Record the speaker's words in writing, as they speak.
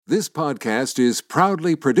This podcast is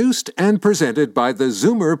proudly produced and presented by the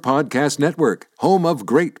Zoomer Podcast Network, home of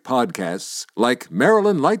great podcasts like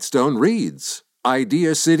Marilyn Lightstone Reads,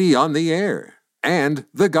 Idea City on the Air, and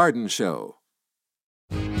The Garden Show.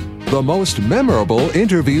 The most memorable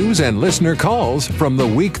interviews and listener calls from the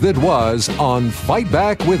week that was on Fight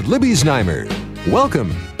Back with Libby Znaimer.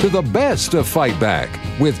 Welcome to the best of Fight Back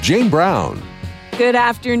with Jane Brown. Good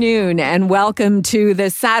afternoon and welcome to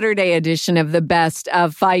the Saturday edition of the Best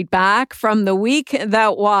of Fight Back from the week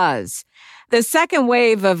that was. The second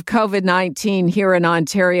wave of COVID-19 here in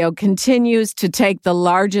Ontario continues to take the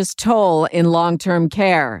largest toll in long-term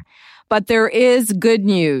care. But there is good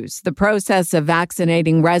news. The process of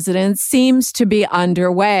vaccinating residents seems to be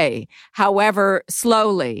underway, however,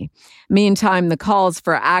 slowly. Meantime, the calls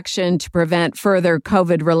for action to prevent further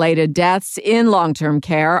COVID-related deaths in long-term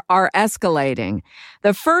care are escalating.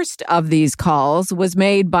 The first of these calls was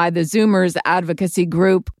made by the Zoomers advocacy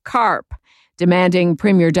group CARP, demanding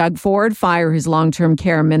Premier Doug Ford fire his long-term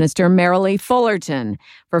care minister, Merrilee Fullerton,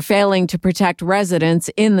 for failing to protect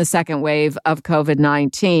residents in the second wave of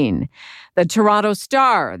COVID-19. The Toronto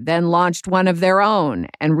Star then launched one of their own,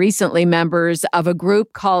 and recently members of a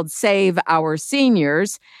group called Save Our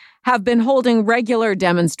Seniors have been holding regular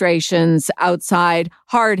demonstrations outside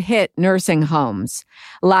hard-hit nursing homes.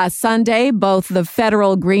 Last Sunday, both the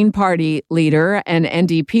federal Green Party leader and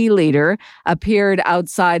NDP leader appeared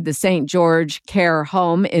outside the St. George Care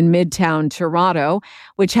Home in Midtown Toronto,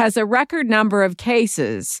 which has a record number of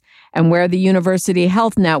cases and where the University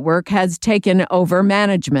Health Network has taken over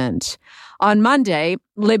management. On Monday,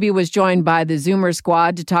 Libby was joined by the Zoomer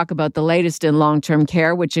squad to talk about the latest in long-term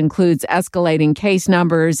care, which includes escalating case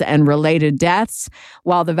numbers and related deaths,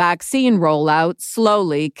 while the vaccine rollout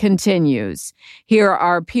slowly continues. Here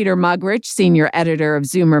are Peter Muggeridge, senior editor of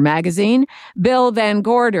Zoomer magazine, Bill Van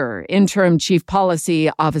Gorder, interim chief policy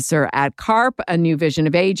officer at CARP, A New Vision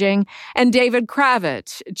of Aging, and David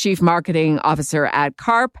Kravitz, chief marketing officer at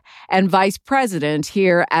CARP and vice president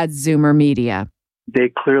here at Zoomer Media.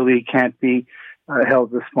 They clearly can't be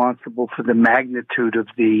held responsible for the magnitude of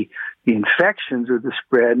the infections or the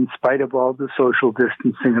spread in spite of all the social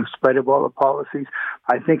distancing, in spite of all the policies.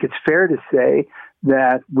 I think it's fair to say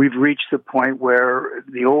that we've reached the point where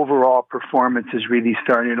the overall performance is really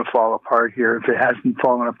starting to fall apart here, if it hasn't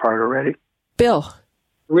fallen apart already. Bill.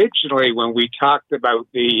 Originally, when we talked about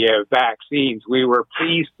the vaccines, we were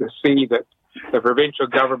pleased to see that the provincial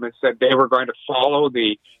government said they were going to follow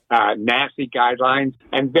the NACI guidelines,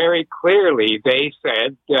 and very clearly they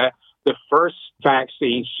said the first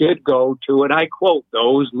vaccine should go to, and I quote,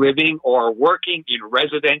 those living or working in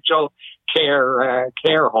residential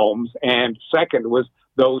care homes, and second was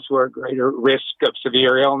those who are at greater risk of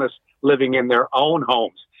severe illness living in their own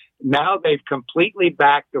homes. Now they've completely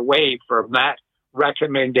backed away from that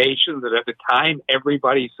recommendation that at the time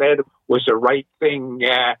everybody said was the right thing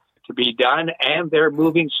to be done, and they're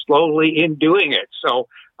moving slowly in doing it. So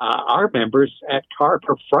our members at CARP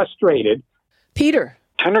are frustrated. Peter.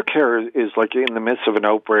 Tender care is like in the midst of an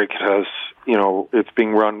outbreak. It has, it's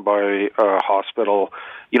being run by a hospital.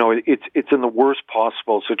 It's in the worst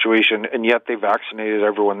possible situation, and yet they vaccinated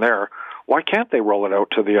everyone there. Why can't they roll it out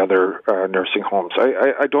to the other nursing homes?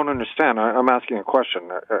 I don't understand. I'm asking a question.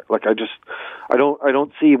 I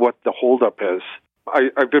don't see what the holdup is.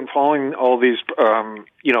 I've been following all these,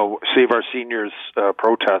 Save Our Seniors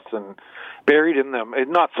protests, and buried in them,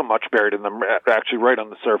 not so much buried in them, actually right on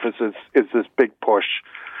the surface is this big push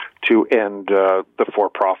to end the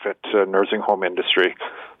for-profit nursing home industry.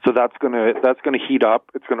 So that's gonna heat up.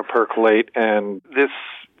 It's gonna percolate, and this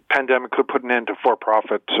pandemic could put an end to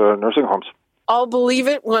for-profit nursing homes. I'll believe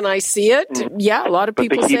it when I see it. Yeah, a lot of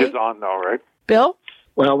people say. But the heat is on, though, right? Bill?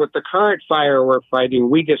 Well, with the current fire we're fighting,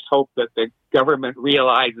 we just hope that the government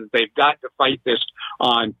realizes they've got to fight this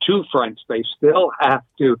on two fronts. They still have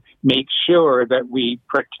to make sure that we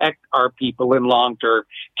protect our people in long-term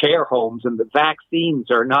care homes, and the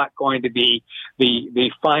vaccines are not going to be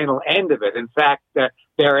the final end of it. In fact,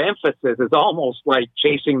 their emphasis is almost like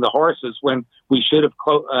chasing the horses when we should have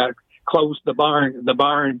closed the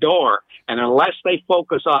barn door. And unless they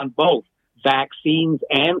focus on both vaccines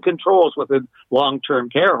and controls within long-term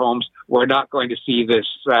care homes, we're not going to see this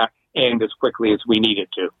end as quickly as we need it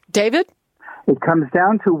to. David? It comes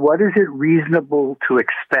down to what is it reasonable to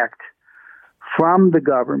expect from the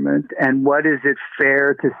government, and what is it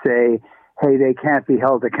fair to say, hey, they can't be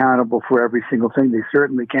held accountable for every single thing. They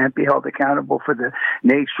certainly can't be held accountable for the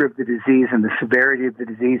nature of the disease and the severity of the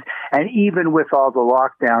disease. And even with all the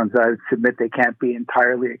lockdowns, I would submit they can't be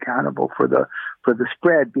entirely accountable for the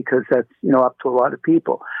spread, because that's, up to a lot of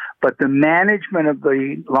people. But the management of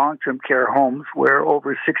the long-term care homes, where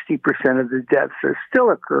over 60% of the deaths are still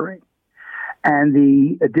occurring, and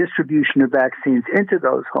the distribution of vaccines into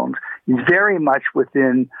those homes is very much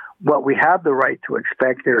within what we have the right to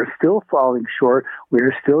expect. They're still falling short.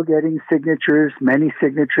 We're still getting signatures, many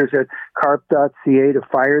signatures at carp.ca to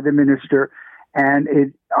fire the minister.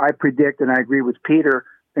 And I predict, and I agree with Peter,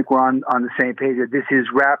 I think we're on the same page, that this is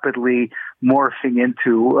rapidly morphing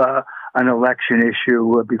into an election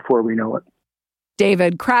issue before we know it.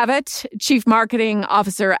 David Kravitz, Chief Marketing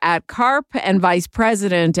Officer at CARP and Vice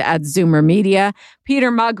President at Zoomer Media,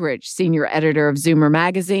 Peter Muggeridge, Senior Editor of Zoomer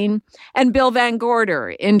Magazine, and Bill Van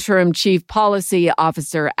Gorder, Interim Chief Policy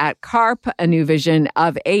Officer at CARP, A New Vision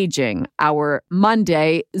of Aging, our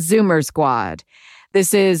Monday Zoomer Squad.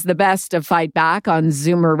 This is the best of Fight Back on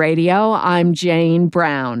Zoomer Radio. I'm Jane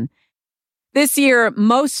Brown. This year,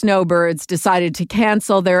 most snowbirds decided to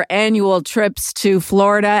cancel their annual trips to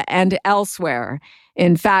Florida and elsewhere.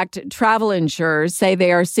 In fact, travel insurers say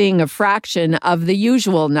they are seeing a fraction of the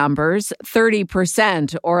usual numbers,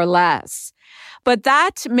 30% or less. But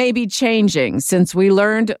that may be changing, since we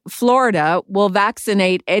learned Florida will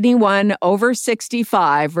vaccinate anyone over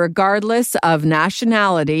 65, regardless of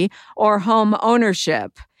nationality or home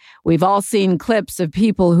ownership. We've all seen clips of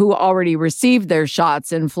people who already received their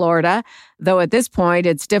shots in Florida, though at this point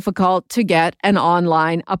it's difficult to get an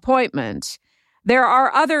online appointment. There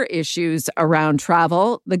are other issues around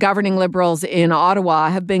travel. The governing Liberals in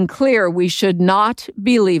Ottawa have been clear we should not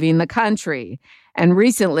be leaving the country. And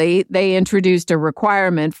recently, they introduced a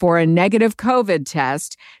requirement for a negative COVID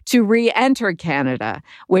test to re-enter Canada,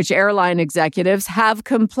 which airline executives have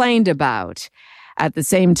complained about. At the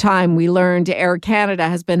same time, we learned Air Canada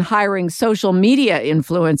has been hiring social media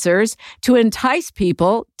influencers to entice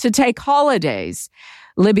people to take holidays.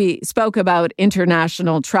 Libby spoke about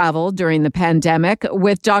international travel during the pandemic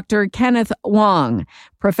with Dr. Kenneth Wong,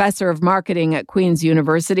 professor of marketing at Queen's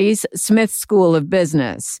University's Smith School of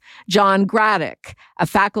Business, John Graddick, a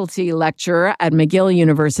faculty lecturer at McGill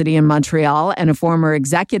University in Montreal and a former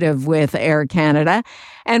executive with Air Canada,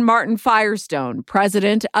 and Martin Firestone,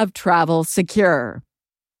 president of Travel Secure.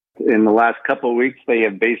 In the last couple of weeks, they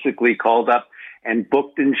have basically called up and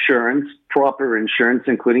booked insurance, proper insurance,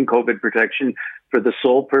 including COVID protection, for the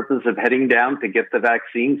sole purpose of heading down to get the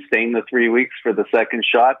vaccine, staying the 3 weeks for the second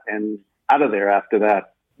shot, and out of there after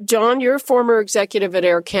that. John, you're a former executive at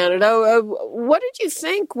Air Canada. What did you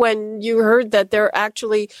think when you heard that they're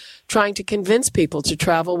actually trying to convince people to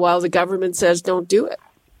travel while the government says don't do it?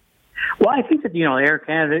 Well, I think that, Air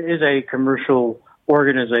Canada is a commercial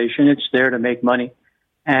organization. It's there to make money.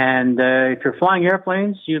 And if you're flying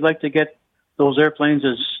airplanes, you'd like to get those airplanes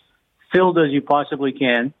as filled as you possibly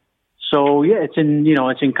can. So yeah,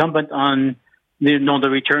 it's incumbent on the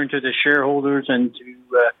return to the shareholders and to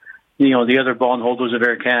the other bondholders of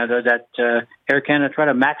Air Canada that Air Canada try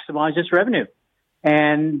to maximize its revenue.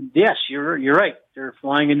 And yes, you're right. They're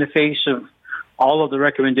flying in the face of all of the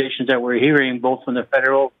recommendations that we're hearing, both from the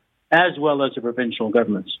federal as well as the provincial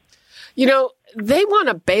governments. They want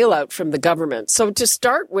a bailout from the government. So to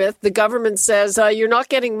start with, the government says you're not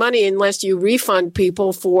getting money unless you refund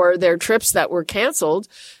people for their trips that were canceled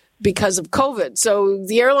because of COVID. So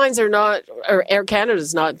the airlines are not, or Air Canada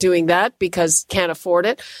is not doing that because can't afford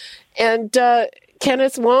it. And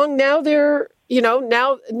Kenneth Wong, now they're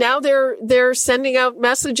they're sending out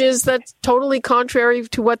messages that's totally contrary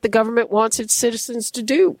to what the government wants its citizens to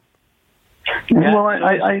do. Well,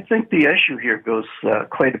 I think the issue here goes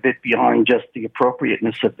quite a bit beyond just the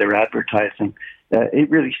appropriateness of their advertising.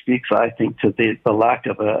 It really speaks, I think, to the lack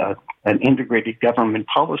of an integrated government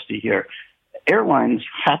policy here. Airlines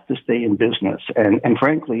have to stay in business, and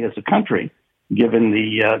frankly, as a country, given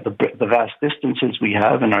the vast distances we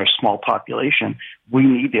have and our small population, we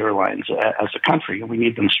need airlines as a country, and we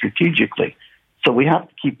need them strategically. So we have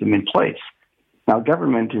to keep them in place. Now,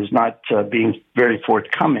 government is not being very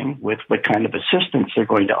forthcoming with what kind of assistance they're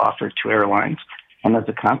going to offer to airlines. And as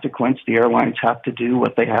a consequence, the airlines have to do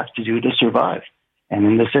what they have to do to survive. And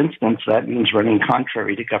in this instance, that means running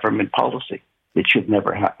contrary to government policy. It should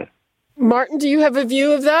never happen. Martin, do you have a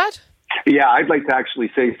view of that? Yeah, I'd like to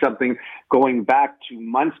actually say something. Going back to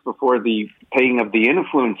months before the paying of the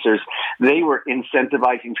influencers, they were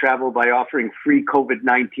incentivizing travel by offering free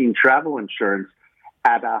COVID-19 travel insurance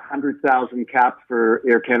at 100,000 cap for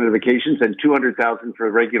Air Canada Vacations and 200,000 for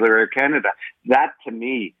regular Air Canada. That, to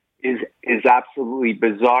me, is absolutely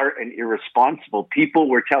bizarre and irresponsible. People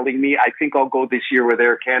were telling me, I think I'll go this year with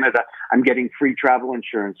Air Canada. I'm getting free travel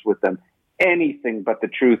insurance with them. Anything but the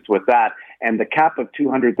truth with that. And the cap of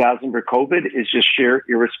 $200,000 for COVID is just sheer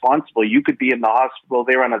irresponsible. You could be in the hospital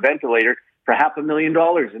there on a ventilator for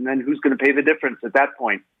 $500,000, and then who's going to pay the difference at that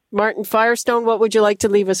point? Martin Firestone, what would you like to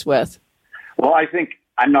leave us with? Well, I think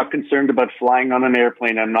I'm not concerned about flying on an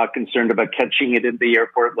airplane. I'm not concerned about catching it at the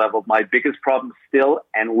airport level. My biggest problem still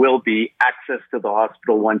and will be access to the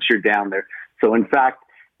hospital once you're down there. So, in fact,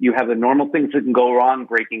 you have the normal things that can go wrong,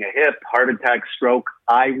 breaking a hip, heart attack, stroke.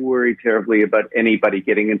 I worry terribly about anybody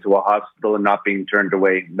getting into a hospital and not being turned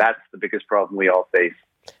away. That's the biggest problem we all face.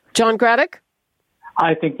 John Graddick?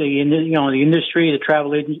 I think the industry, the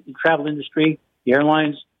travel industry, the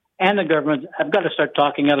airlines, and the government have got to start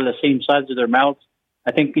talking out of the same sides of their mouths.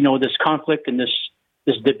 I think, this conflict and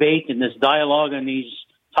this debate and this dialogue and these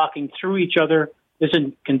talking through each other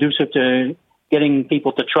isn't conducive to getting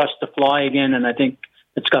people to trust to fly again, and I think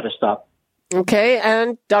it's got to stop. Okay,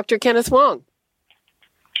 and Dr. Kenneth Wong?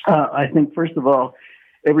 I think, first of all,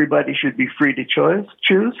 everybody should be free to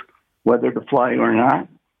choose whether to fly or not.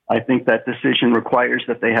 I think that decision requires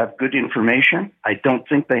that they have good information. I don't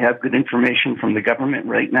think they have good information from the government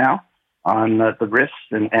right now on the risks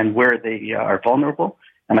and where they are vulnerable.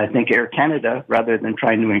 And I think Air Canada, rather than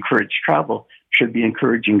trying to encourage travel, should be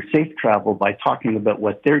encouraging safe travel by talking about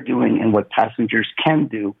what they're doing and what passengers can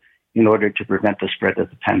do in order to prevent the spread of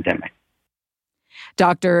the pandemic.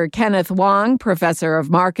 Dr. Kenneth Wong, professor of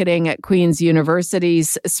marketing at Queen's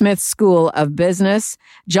University's Smith School of Business,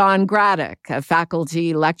 John Graddick, a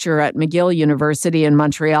faculty lecturer at McGill University in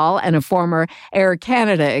Montreal and a former Air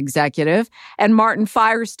Canada executive, and Martin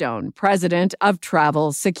Firestone, president of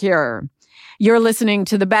Travel Secure. You're listening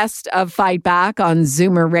to the best of Fight Back on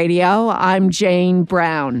Zoomer Radio. I'm Jane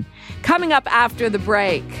Brown. Coming up after the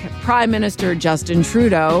break, Prime Minister Justin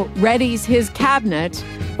Trudeau readies his cabinet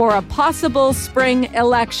for a possible spring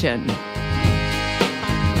election.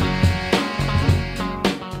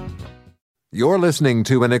 You're listening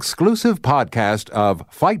to an exclusive podcast of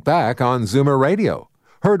Fight Back on Zoomer Radio.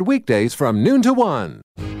 Heard weekdays from noon to 1.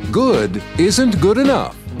 Good isn't good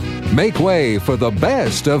enough. Make way for the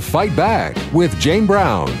best of Fight Back with Jane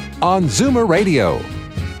Brown on Zoomer Radio.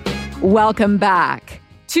 Welcome back.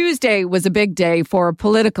 Tuesday was a big day for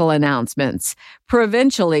political announcements.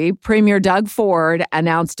 Provincially, Premier Doug Ford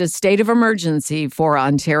announced a state of emergency for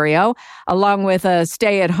Ontario, along with a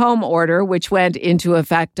stay-at-home order which went into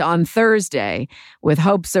effect on Thursday, with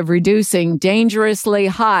hopes of reducing dangerously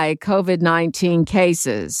high COVID-19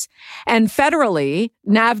 cases. And federally,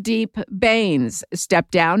 Navdeep Bains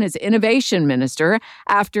stepped down as Innovation Minister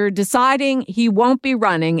after deciding he won't be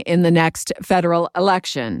running in the next federal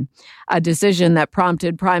election, a decision that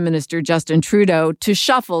prompted Prime Minister Justin Trudeau to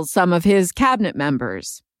shuffle some of his cabinet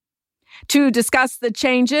members. To discuss the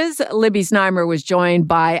changes, Libby Znaimer was joined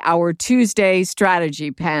by our Tuesday strategy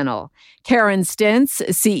panel. Karen Stintz,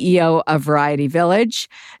 CEO of Variety Village,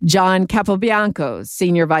 John Capobianco,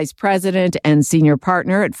 Senior Vice President and Senior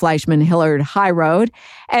Partner at Fleischman Hillard High Road,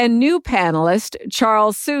 and new panelist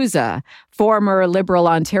Charles Sousa, former Liberal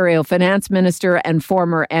Ontario Finance Minister and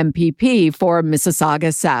former MPP for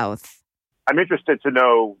Mississauga South. I'm interested to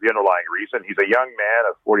know the underlying reason. He's a young man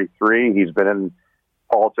of 43. He's been in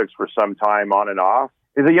politics for some time on and off.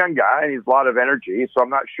 He's a young guy. He has a lot of energy, so I'm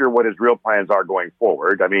not sure what his real plans are going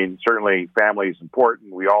forward. I mean, certainly family is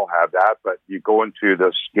important. We all have that, but you go into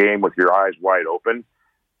this game with your eyes wide open,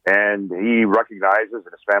 and he recognizes,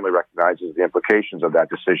 and his family recognizes the implications of that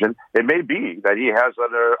decision. It may be that he has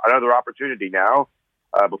another opportunity now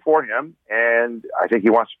before him, and I think he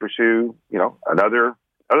wants to pursue, another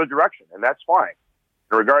direction, and that's fine.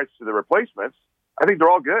 In regards to the replacements, I think they're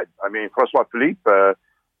all good. I mean, François Philippe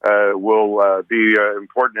will be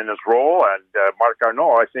important in his role, and Marc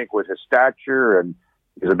Garneau, I think, with his stature, and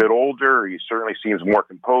he's a bit older, he certainly seems more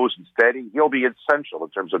composed and steady. He'll be essential in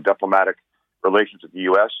terms of diplomatic relations with the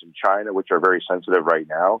U.S. and China, which are very sensitive right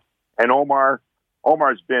now. And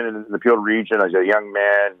Omar's been in the Peel region as a young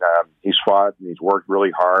man. He's fought and he's worked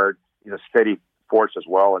really hard. He's a steady force as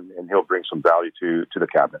well, and he'll bring some value to the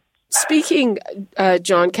cabinet. Speaking,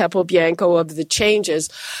 John Capobianco, of the changes,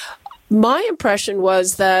 my impression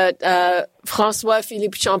was that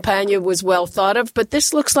François-Philippe Champagne was well thought of, but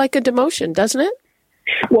this looks like a demotion, doesn't it?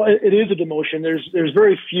 Well, it is a demotion. There's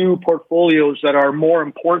very few portfolios that are more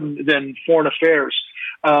important than foreign affairs.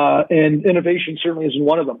 and innovation certainly isn't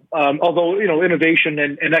one of them. Although, innovation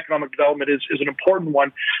and economic development is an important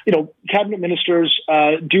one. Cabinet ministers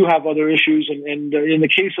do have other issues. And in the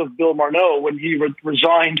case of Bill Marneau, when he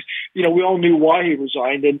resigned, we all knew why he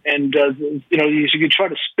resigned. And you can try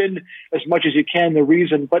to spin as much as you can the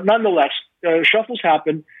reason. But nonetheless, shuffles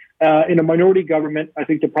happen in a minority government. I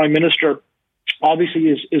think the Prime Minister obviously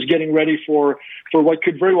is getting ready for what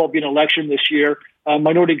could very well be an election this year.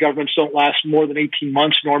 Minority governments don't last more than 18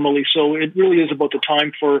 months normally, so it really is about the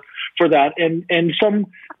time for that. And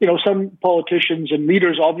some politicians and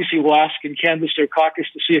leaders obviously will ask and canvass their caucus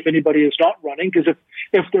to see if anybody is not running, because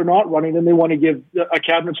if they're not running, then they want to give a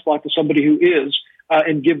cabinet spot to somebody who is,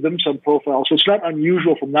 and give them some profile. So it's not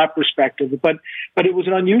unusual from that perspective, but it was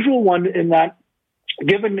an unusual one in that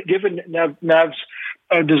given Nav's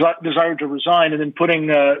desire to resign, and then putting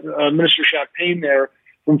Minister Champagne there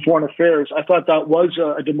from Foreign Affairs, I thought that was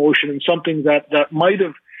a demotion and something that might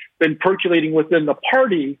have been percolating within the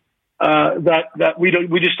party that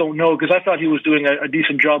we just don't know, because I thought he was doing a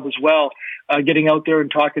decent job as well, getting out there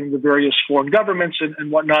and talking to the various foreign governments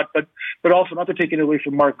and whatnot, but also not to take it away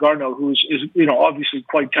from Marc Garneau, who is obviously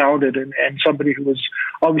quite talented and somebody who was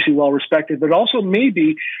obviously well respected, but also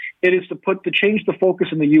maybe it is to change the focus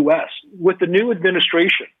in the U.S. with the new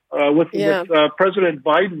administration, with President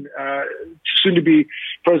Biden, soon to be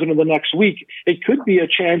president of the next week. It could be a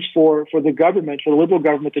chance for the government, for the Liberal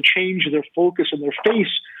government, to change their focus and their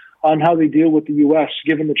face on how they deal with the U.S.,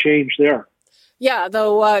 given the change there. Yeah,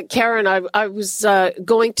 though, Karen, I was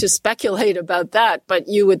going to speculate about that, but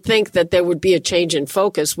you would think that there would be a change in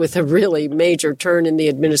focus with a really major turn in the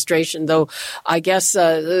administration, though I guess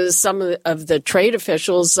some of the trade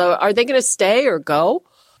officials, are they going to stay or go?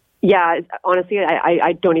 Yeah, honestly,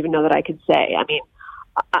 I don't even know that I could say. I mean,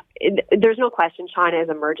 there's no question China is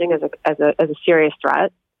emerging as a serious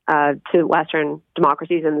threat to Western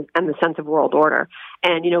democracies and the sense of world order.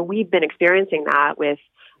 And, we've been experiencing that with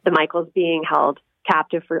the Michaels being held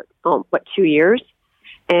captive for, 2 years.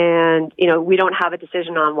 And, we don't have a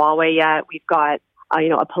decision on Huawei yet. We've got,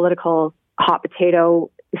 a political hot potato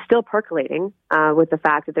still percolating with the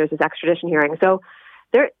fact that there's this extradition hearing. So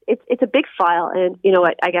it's a big file. And,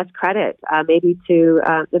 I guess credit maybe to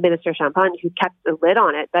the Minister Champagne, who kept the lid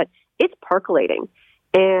on it, but it's percolating.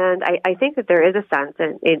 And I think that there is a sense,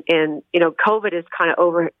 and COVID is kind of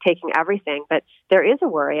overtaking everything, but there is a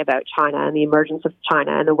worry about China and the emergence of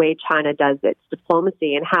China and the way China does its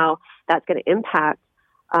diplomacy and how that's going to impact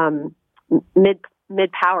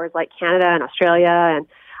mid powers like Canada and Australia.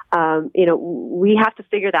 And, we have to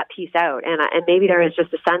figure that piece out. And maybe there is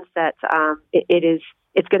just a sense that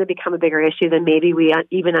it's going to become a bigger issue than maybe we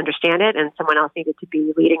even understand it, and someone else needed to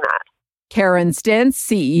be leading that. Karen Stintz,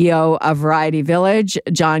 CEO of Variety Village,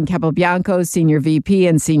 John Capobianco, Senior VP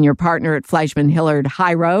and Senior Partner at Fleischmann Hillard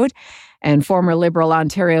High Road, and former Liberal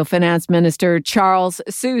Ontario Finance Minister Charles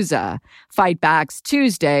Sousa, Fight Back's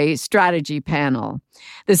Tuesday Strategy Panel.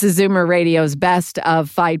 This is Zoomer Radio's Best of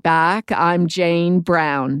Fight Back. I'm Jane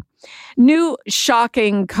Brown. New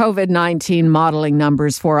shocking COVID-19 modeling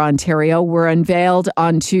numbers for Ontario were unveiled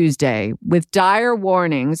on Tuesday, with dire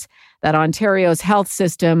warnings that Ontario's health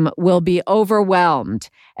system will be overwhelmed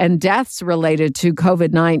and deaths related to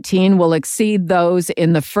COVID-19 will exceed those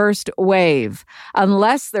in the first wave,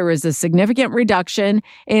 unless there is a significant reduction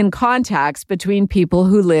in contacts between people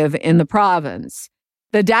who live in the province.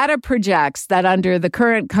 The data projects that under the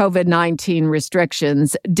current COVID-19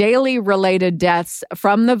 restrictions, daily related deaths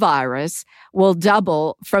from the virus will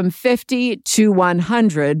double from 50 to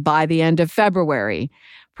 100 by the end of February.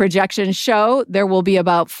 Projections show there will be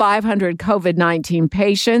about 500 COVID-19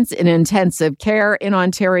 patients in intensive care in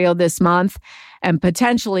Ontario this month and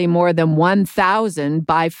potentially more than 1,000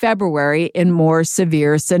 by February in more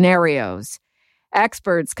severe scenarios.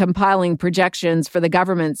 Experts compiling projections for the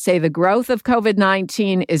government say the growth of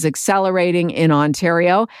COVID-19 is accelerating in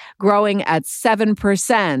Ontario, growing at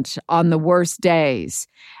 7% on the worst days.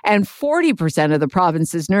 And 40% of the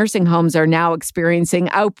province's nursing homes are now experiencing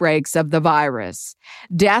outbreaks of the virus.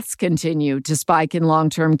 Deaths continue to spike in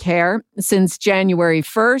long-term care. Since January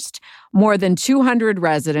 1st, more than 200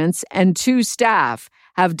 residents and 2 staff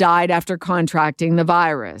have died after contracting the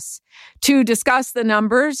virus. To discuss the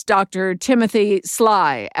numbers, Dr. Timothy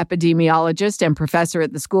Sly, epidemiologist and professor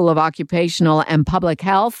at the School of Occupational and Public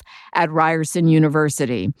Health at Ryerson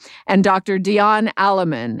University, and Dr. Dion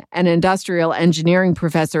Alleman, an industrial engineering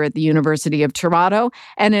professor at the University of Toronto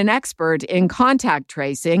and an expert in contact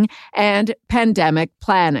tracing and pandemic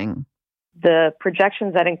planning. The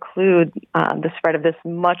projections that include the spread of this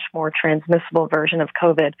much more transmissible version of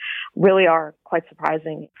COVID really are quite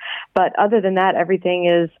surprising. But other than that, everything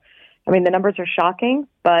is I mean, the numbers are shocking,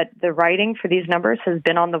 but the writing for these numbers has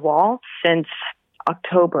been on the wall since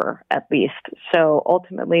October, at least. So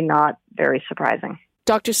ultimately not very surprising.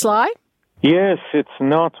 Dr. Sly? Yes, it's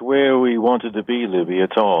not where we wanted to be, Libby,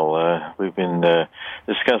 at all. We've been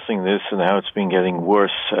discussing this and how it's been getting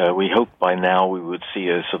worse. We hoped by now we would see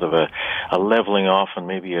a sort of a leveling off and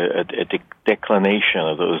maybe a declination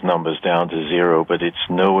of those numbers down to zero, but it's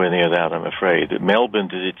nowhere near that, I'm afraid. Melbourne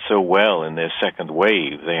did it so well in their second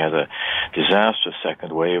wave. They had a disastrous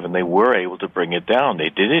second wave, and they were able to bring it down. They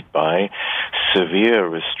did it by severe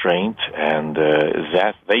restraint, and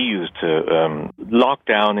that they used to lock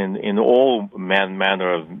down in all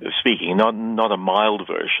manner of speaking, not a mild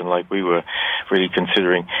version like we were really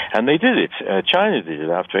considering. And they did it. China did it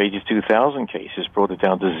after 82,000 cases, brought it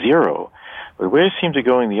down to zero. But we seem to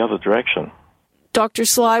go in the other direction. Dr.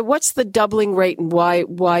 Sly, what's the doubling rate and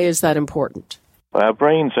why is that important? Our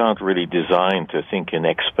brains aren't really designed to think in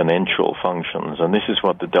exponential functions, and this is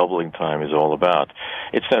what the doubling time is all about.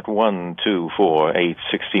 It's that 1, 2, 4, 8,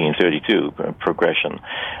 16, 32 progression.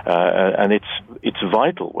 And it's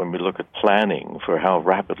vital when we look at planning for how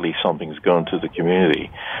rapidly something's going to the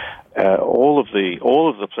community. All of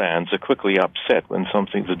the plans are quickly upset when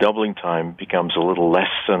the doubling time becomes a little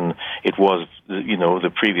less than it was,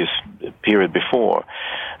 the previous period before,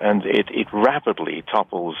 and it rapidly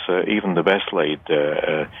topples even the best laid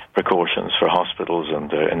precautions for hospitals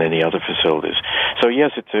and any other facilities. So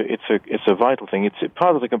yes, it's a vital thing. It's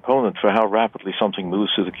part of the component for how rapidly something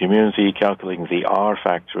moves to the community. Calculating the R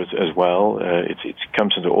factor as well, it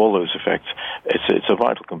comes into all those effects. It's a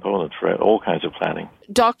vital component for all kinds of planning.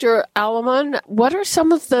 Dr. Aleman, what are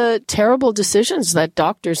some of the terrible decisions that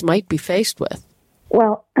doctors might be faced with?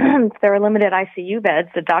 Well, if there are limited ICU beds,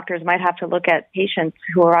 the doctors might have to look at patients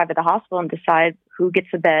who arrive at the hospital and decide who gets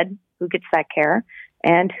a bed, who gets that care,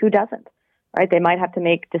 and who doesn't, right? They might have to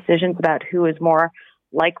make decisions about who is more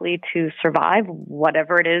likely to survive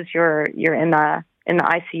whatever it is you're in the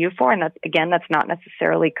ICU for. And that's not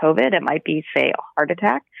necessarily COVID. It might be, say, a heart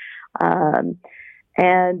attack.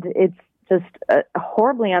 And it's just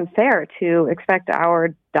horribly unfair to expect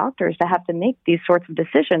our doctors to have to make these sorts of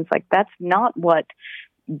decisions. Like, that's not what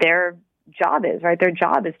their job is, right? Their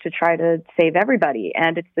job is to try to save everybody.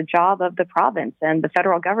 And it's the job of the province and the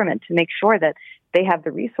federal government to make sure that they have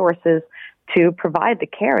the resources to provide the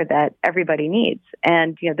care that everybody needs.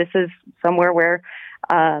 And, this is somewhere where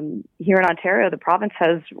here in Ontario, the province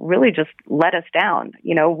has really just let us down.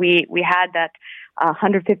 We had that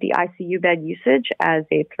 150 ICU bed usage as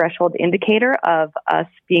a threshold indicator of us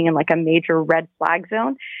being in like a major red flag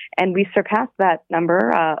zone. And we surpassed that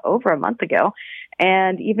number over a month ago.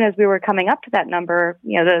 And even as we were coming up to that number,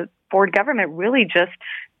 the Ford government really just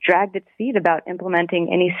dragged its feet about implementing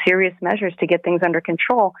any serious measures to get things under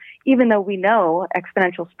control, even though we know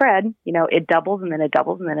exponential spread, it doubles and then it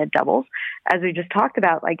doubles and then it doubles. As we just talked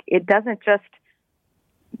about, it doesn't just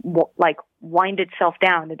wind itself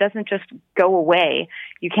down. It doesn't just go away.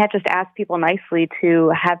 You can't just ask people nicely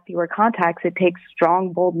to have fewer contacts. It takes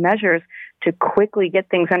strong, bold measures to quickly get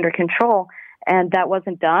things under control. And that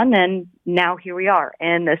wasn't done. And now here we are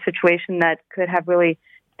in a situation that could have really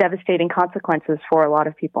devastating consequences for a lot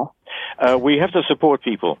of people. We have to support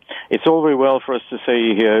people. It's all very well for us to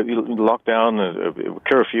say lockdown,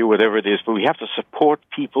 curfew, whatever it is, but we have to support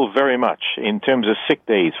people very much in terms of sick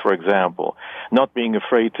days, for example, not being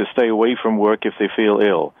afraid to stay away from work if they feel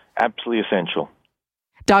ill. Absolutely essential.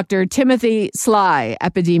 Dr. Timothy Sly,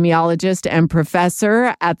 epidemiologist and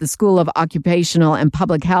professor at the School of Occupational and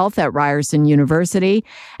Public Health at Ryerson University,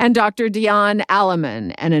 and Dr. Dion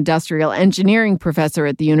Aleman, an industrial engineering professor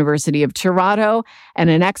at the University of Toronto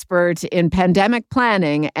and an expert in pandemic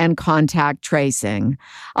planning and contact tracing.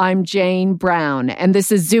 I'm Jane Brown, and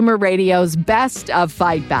this is Zoomer Radio's Best of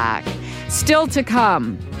Fight Back. Still to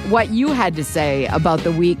come, what you had to say about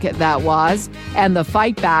the week that was and the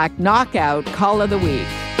Fight Back Knockout Call of the Week.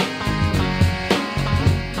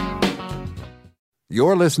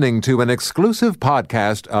 You're listening to an exclusive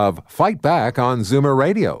podcast of Fight Back on Zoomer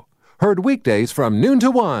Radio. Heard weekdays from noon to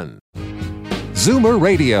 1. Zoomer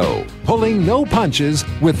Radio, pulling no punches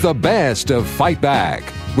with the best of Fight Back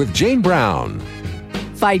with Jane Brown.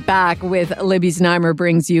 Fight Back with Libby Znaimer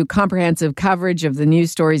brings you comprehensive coverage of the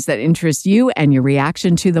news stories that interest you and your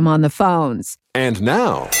reaction to them on the phones. And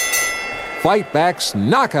now, Fight Back's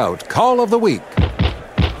Knockout Call of the Week.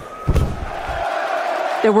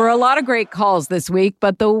 There were a lot of great calls this week,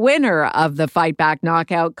 but the winner of the Fight Back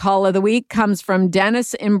Knockout Call of the Week comes from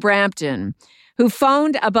Dennis in Brampton, who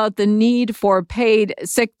phoned about the need for paid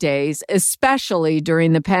sick days, especially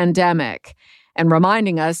during the pandemic. and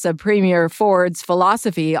reminding us of Premier Ford's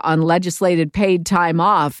philosophy on legislated paid time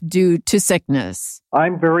off due to sickness.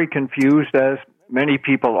 I'm very confused, as many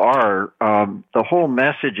people are. The whole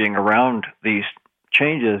messaging around these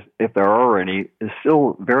changes, if there are any, is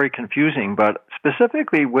still very confusing. But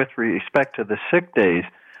specifically with respect to the sick days,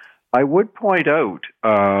 I would point out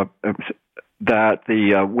that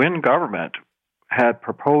the Wynne government had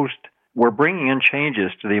proposed, we're bringing in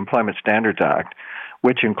changes to the Employment Standards Act,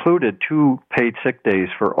 which included 2 paid sick days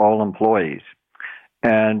for all employees.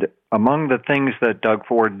 And among the things that Doug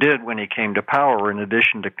Ford did when he came to power, in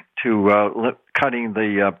addition to cutting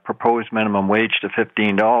the proposed minimum wage to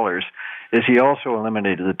 $15, is he also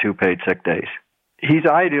eliminated the 2 paid sick days. He's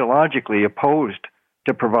ideologically opposed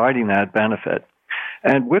to providing that benefit.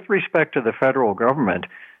 And with respect to the federal government,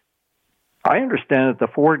 I understand that the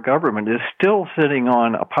Ford government is still sitting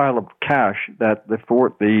on a pile of cash that the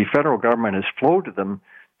federal government has flowed to them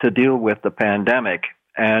to deal with the pandemic.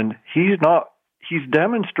 And he's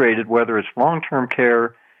demonstrated, whether it's long-term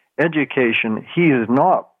care, education, he is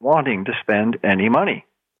not wanting to spend any money.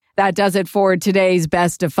 That does it for today's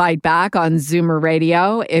Best of Fight Back on Zoomer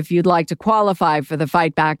Radio. If you'd like to qualify for the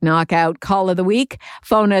Fight Back Knockout Call of the Week,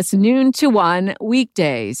 phone us noon to 1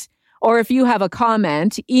 weekdays. Or if you have a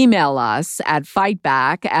comment, email us at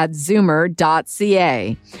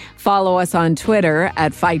fightback@zoomer.ca. Follow us on Twitter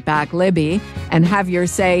at FightbackLibby and have your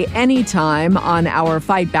say anytime on our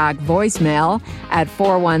Fight Back voicemail at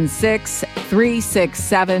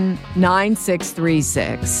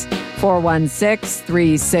 416-367-9636.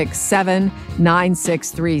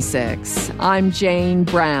 416-367-9636. I'm Jane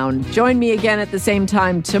Brown. Join me again at the same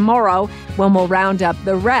time tomorrow when we'll round up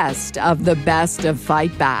the rest of the Best of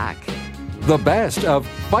Fight Back. The Best of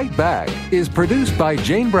Fight Back is produced by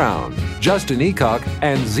Jane Brown, Justin Eacock,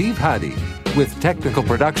 and Zeev Hadi, with technical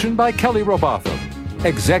production by Kelly Robotham.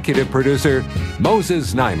 Executive producer,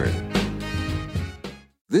 Moses Znaimer.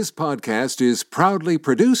 This podcast is proudly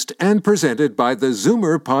produced and presented by the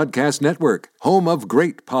Zoomer Podcast Network, home of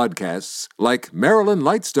great podcasts like Marilyn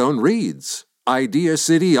Lightstone Reads, Idea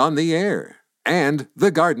City on the Air, and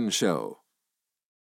The Garden Show.